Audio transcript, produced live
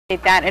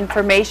That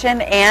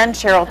information, and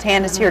Cheryl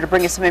Tan is here to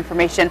bring us some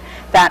information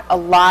that a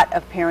lot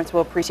of parents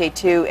will appreciate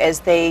too, as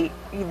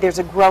there's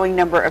a growing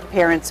number of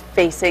parents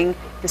facing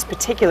this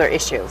particular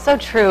issue. So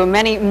true.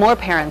 Many more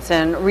parents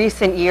in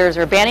recent years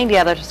are banding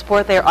together to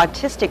support their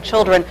autistic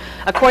children.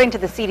 According to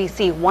the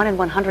CDC, 1 in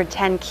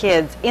 110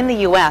 kids in the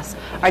U.S.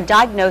 are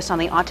diagnosed on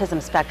the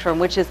autism spectrum,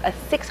 which is a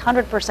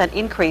 600%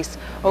 increase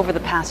over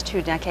the past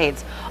 2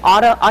 decades.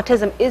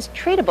 Autism is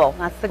treatable,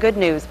 that's the good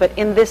news, but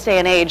in this day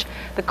and age,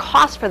 the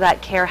cost for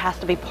that care has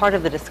to be part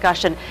of the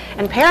discussion,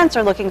 and parents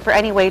are looking for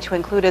any way to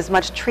include as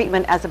much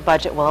treatment as a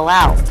budget will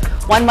allow.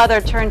 One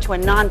mother turned to a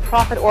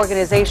non-profit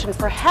organization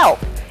for help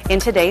in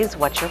today's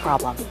What's Your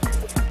Problem?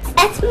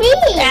 That's me.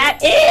 That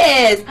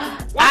is.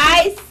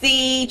 I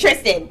see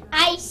Tristan.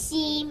 I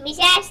see Miss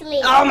Ashley.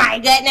 Oh my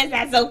goodness,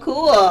 that's so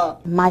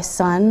cool. My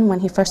son, when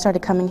he first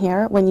started coming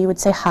here, when you would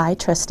say, "Hi,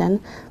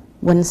 Tristan,"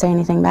 wouldn't say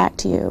anything back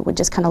to you, would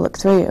just kind of look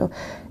through you.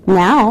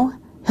 Now,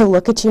 he'll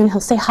look at you and he'll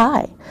say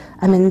hi.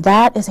 I mean,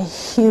 that is a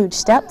huge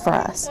step for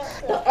us.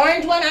 The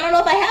orange one, I don't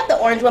know if I have the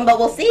orange one, but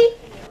we'll see.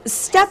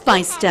 Step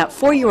by step,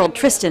 4-year-old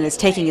Tristan is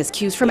taking his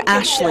cues from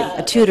Ashley,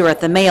 a tutor at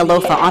the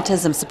Mayalofa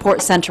Autism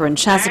Support Center in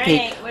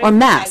Chesapeake, or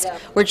MASC,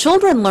 where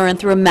children learn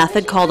through a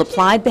method called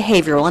applied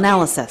behavioral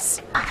analysis.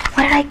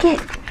 What did I get?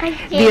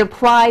 The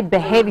applied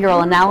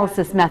behavioral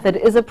analysis method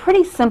is a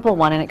pretty simple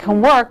one, and it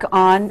can work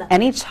on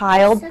any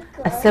child,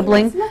 a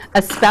sibling,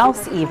 a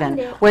spouse even,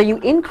 where you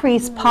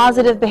increase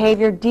positive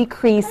behavior,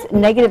 decrease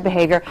negative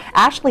behavior.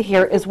 Ashley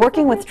here is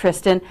working with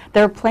Tristan.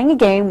 They're playing a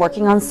game,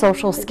 working on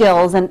social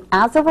skills, and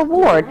as a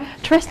reward,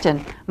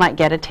 Tristan might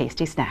get a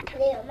tasty snack.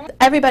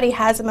 Everybody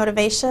has a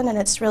motivation, and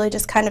it's really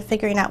just kind of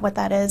figuring out what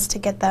that is to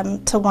get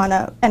them to want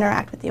to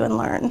interact with you and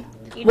learn.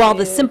 While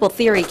the simple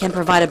theory can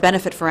provide a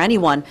benefit for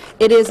anyone,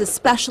 it is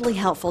especially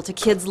helpful to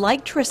kids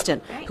like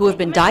Tristan who have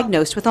been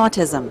diagnosed with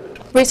autism.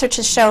 Research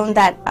has shown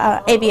that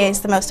ABA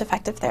is the most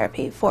effective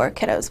therapy for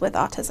kiddos with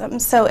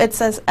autism. So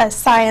it's a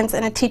science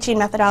and a teaching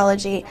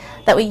methodology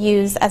that we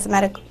use as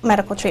a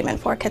medical treatment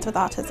for kids with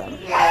autism.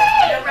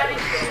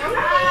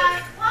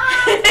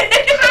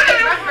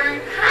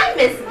 Hi,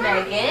 Miss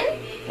Megan.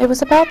 It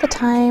was about the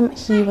time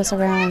he was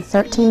around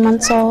 13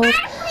 months old.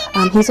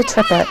 He's a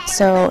triplet,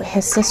 so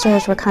his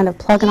sisters were kind of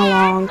plugging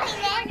along,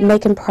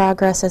 making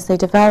progress as they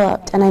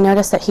developed, and I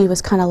noticed that he was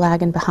kind of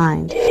lagging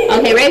behind.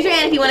 Okay, raise your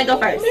hand if you want to go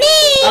first.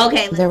 Me!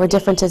 Okay. There were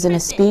differences in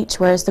his speech,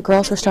 whereas the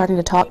girls were starting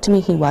to talk to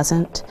me, he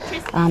wasn't.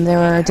 There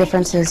were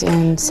differences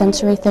in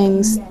sensory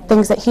things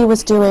that he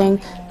was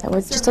doing that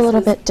were just a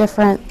little bit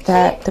different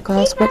that the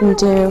girls wouldn't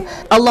do.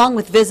 Along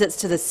with visits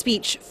to the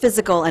speech,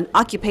 physical, and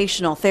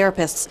occupational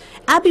therapists,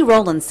 Abby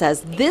Rowland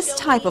says this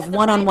type of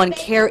one-on-one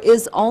care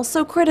is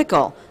also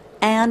critical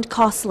and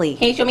costly.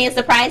 Can you show me a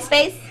surprise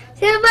face?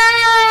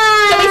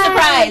 Surprise! Show me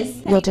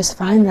surprise! You'll just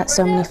find that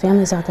so many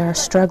families out there are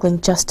struggling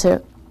just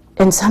to,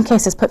 in some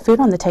cases, put food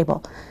on the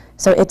table.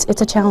 So it's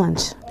a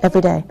challenge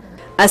every day.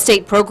 A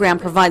state program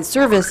provides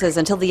services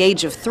until the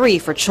age of 3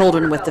 for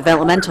children with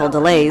developmental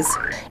delays.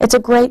 It's a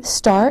great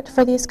start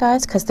for these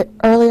guys because the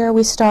earlier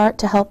we start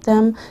to help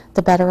them,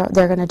 the better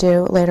they're going to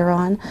do later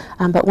on.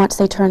 But once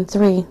they turn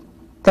 3,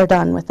 they're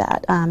done with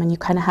that, and you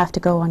kind of have to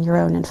go on your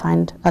own and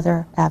find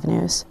other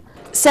avenues.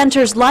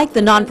 Centers like the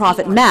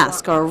nonprofit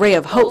MASC are a ray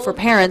of hope for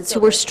parents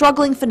who are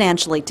struggling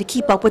financially to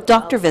keep up with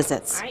doctor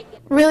visits.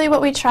 Really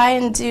what we try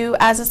and do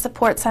as a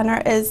support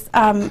center is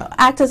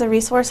act as a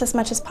resource as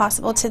much as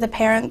possible to the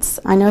parents.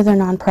 I know they're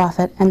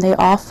nonprofit, and they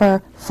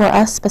offer, for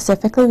us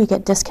specifically, we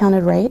get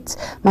discounted rates.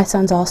 My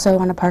son's also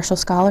on a partial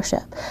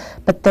scholarship,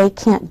 but they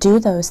can't do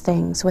those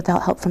things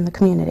without help from the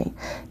community.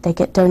 They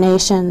get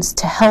donations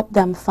to help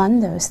them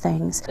fund those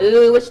things.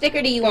 Ooh, which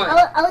sticker do you want?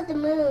 I want the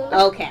moon.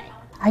 Okay.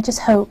 I just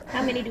hope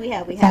How many do we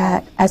have?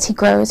 that as he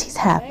grows, he's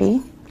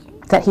happy,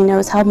 that he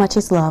knows how much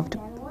he's loved,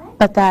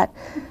 but that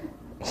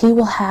he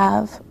will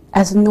have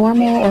as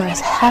normal or as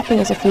happy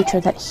as a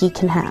future that he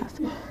can have.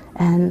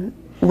 And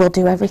we'll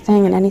do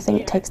everything and anything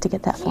it takes to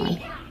get that for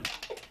him.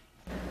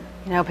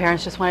 You know,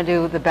 parents just want to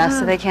do the best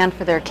that they can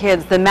for their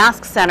kids. The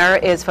MASC Center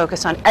is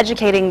focused on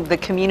educating the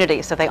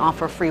community, so they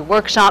offer free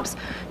workshops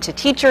to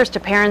teachers,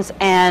 to parents,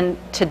 and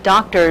to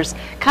doctors,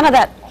 kind of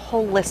that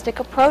holistic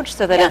approach,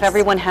 so that if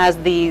everyone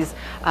has these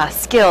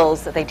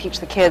skills that they teach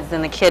the kids,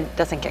 then the kid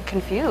doesn't get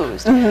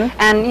confused.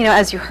 And you know,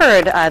 as you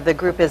heard, the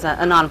group is a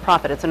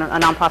nonprofit. It's a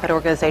nonprofit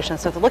organization,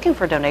 so they're looking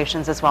for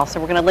donations as well. So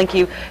we're going to link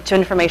you to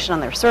information on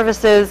their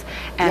services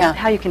and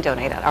how you can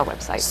donate at our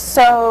website.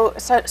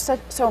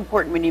 So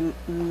important when you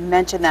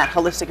mention that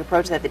holistic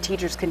approach, that the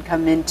teachers can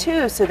come in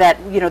too, so that,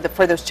 you know,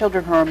 for those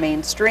children who are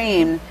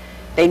mainstream,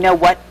 they know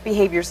what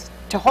behaviors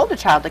to hold a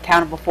child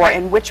accountable for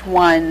and which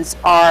ones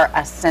are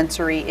a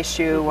sensory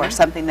issue or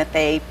something that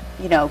they,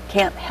 you know,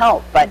 can't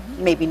help but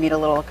maybe need a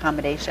little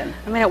accommodation.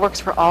 I mean, it works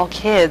for all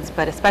kids,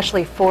 but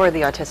especially for the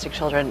autistic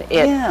children,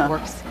 it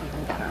works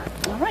even better.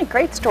 All right,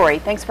 great story.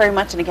 Thanks very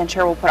much. And again,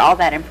 Cheryl will put all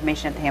that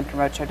information at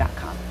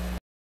thehamptonroadshow.com.